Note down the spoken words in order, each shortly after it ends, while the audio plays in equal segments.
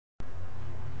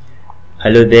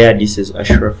Hello there, this is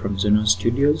Ashra from Zono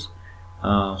Studios.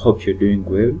 Hope you're doing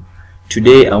well.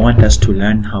 Today I want us to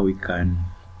learn how we can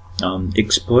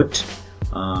export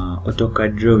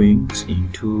AutoCAD drawings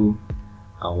into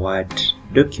a Word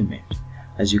document.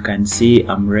 As you can see,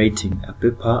 I'm writing a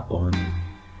paper on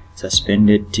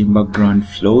suspended timber ground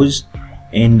floors,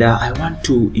 and I want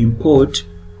to import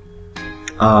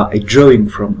a drawing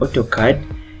from AutoCAD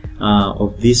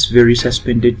of this very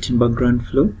suspended timber ground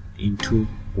floor into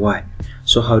Word.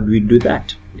 So how do we do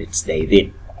that? Let's dive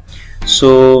in.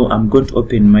 So I'm going to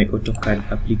open my AutoCAD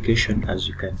application. As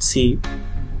you can see,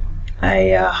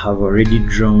 I have already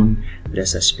drawn the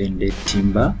suspended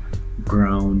timber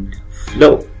ground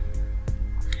floor.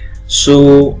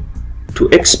 So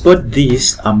to export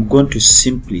this, I'm going to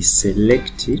simply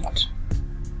select it,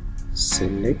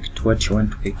 select what you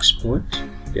want to export,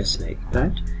 just like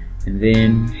that, and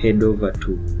then head over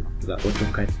to the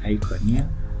AutoCAD icon here,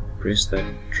 press that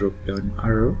drop down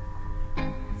arrow,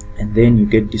 and then you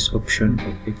get this option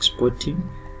of exporting.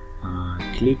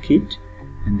 Click it,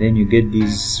 and then you get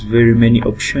these very many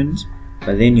options,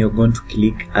 but then you're going to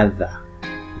click other.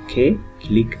 Okay,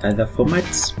 click other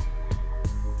formats.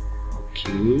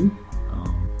 Okay,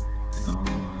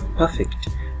 perfect,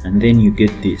 and then you get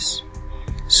this.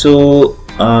 So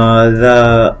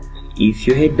if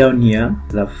you head down here,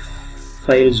 the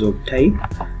files of type,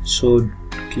 so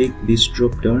click this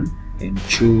drop down and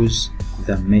choose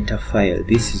the meta file.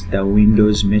 This is the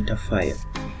Windows meta file.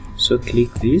 So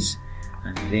click this,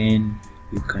 and then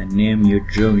you can name your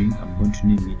drawing. I'm going to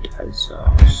name it as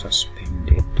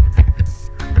suspended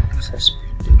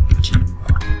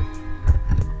timber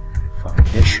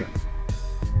foundation,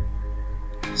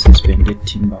 suspended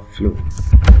timber floor.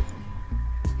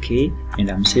 Okay, and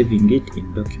I'm saving it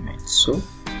in documents. So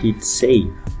hit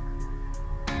save.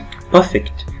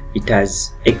 Perfect. It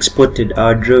has exported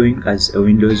our drawing as a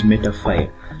Windows meta file.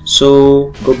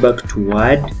 So go back to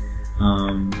Word,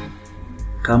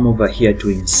 come over here to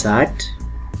insert,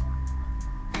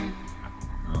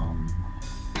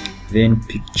 then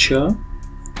picture,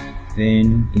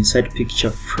 then insert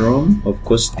picture from, of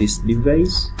course, this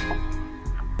device,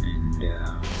 and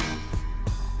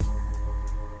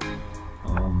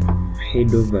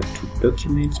head over to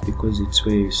documents because it's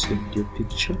where you saved your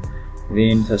picture.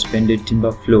 Then suspended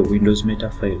timber floor Windows meta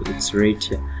file, it's right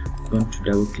here. I'm going to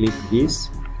double click this,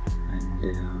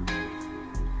 and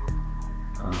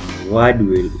Word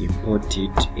will import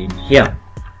it in here.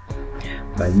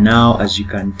 But now, as you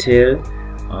can tell,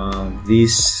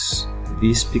 this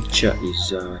picture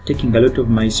is taking a lot of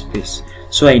my space,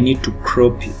 so I need to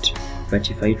crop it. But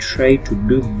if I try to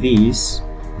do this,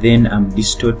 then I'm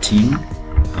distorting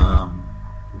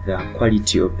the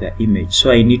quality of the image. So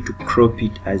I need to crop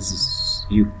it as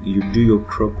you do your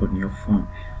crop on your phone,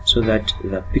 so that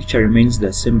the picture remains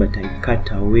the same, but I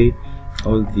cut away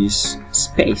all this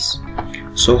space.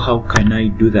 So how can I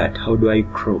do that? How do I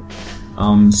crop?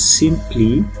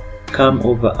 Simply come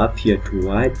over up here to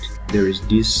Word. There is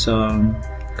this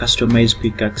customize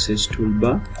quick access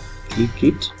toolbar. Click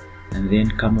it, and then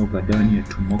come over down here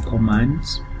to more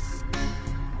commands.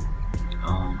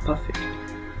 Perfect.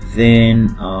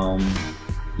 Then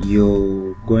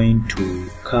you're going to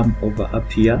come over up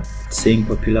here saying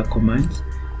popular commands,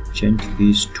 change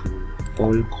this to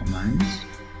all commands,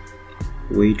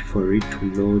 wait for it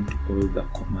to load all the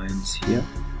commands here.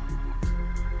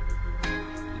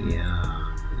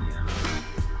 Yeah,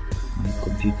 my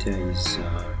computer is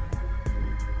a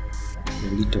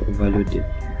little overloaded.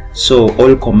 So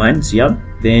all commands, yeah.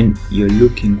 Then you're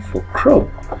looking for crop,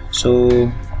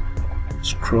 so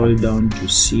scroll down to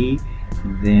C,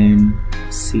 and then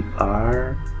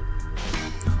CR,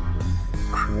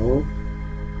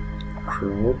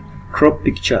 crop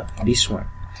picture, this one.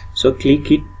 So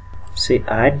click it, say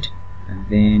add, and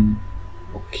then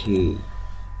okay,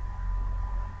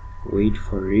 wait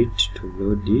for it to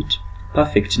load it.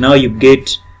 Perfect. Now you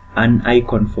get an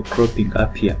icon for cropping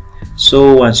up here.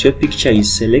 So once your picture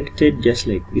is selected, just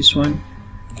like this one,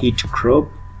 hit crop,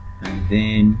 and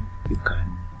then you can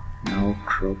now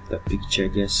crop the picture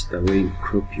just the way you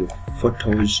crop your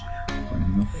photos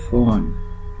on your phone,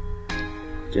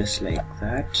 just like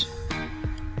that,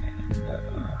 and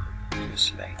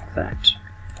just like that.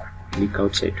 Click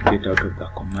outside to get out of the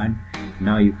command.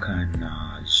 Now you can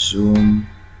zoom,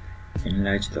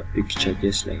 enlarge the picture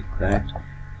just like that,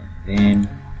 and then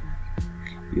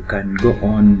you can go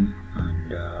on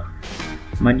and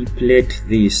manipulate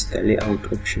this. The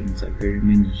layout options are very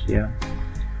many here.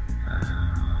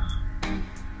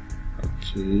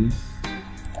 Okay,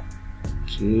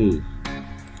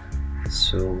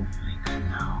 so I can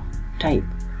now type.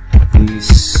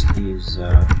 This is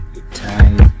a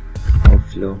type of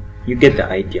flow. You get the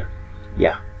idea.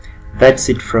 Yeah, that's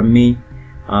it from me.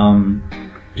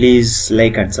 Please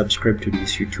like and subscribe to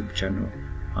this YouTube channel.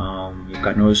 You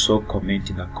can also comment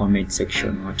in the comment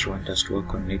section what you want us to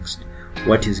work on next,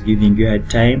 what is giving you a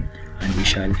time, and we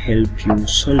shall help you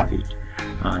solve it.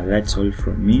 That's all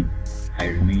from me. I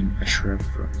remain Ashraf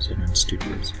from Zenon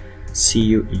Studios. See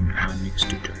you in our next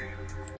tutorial.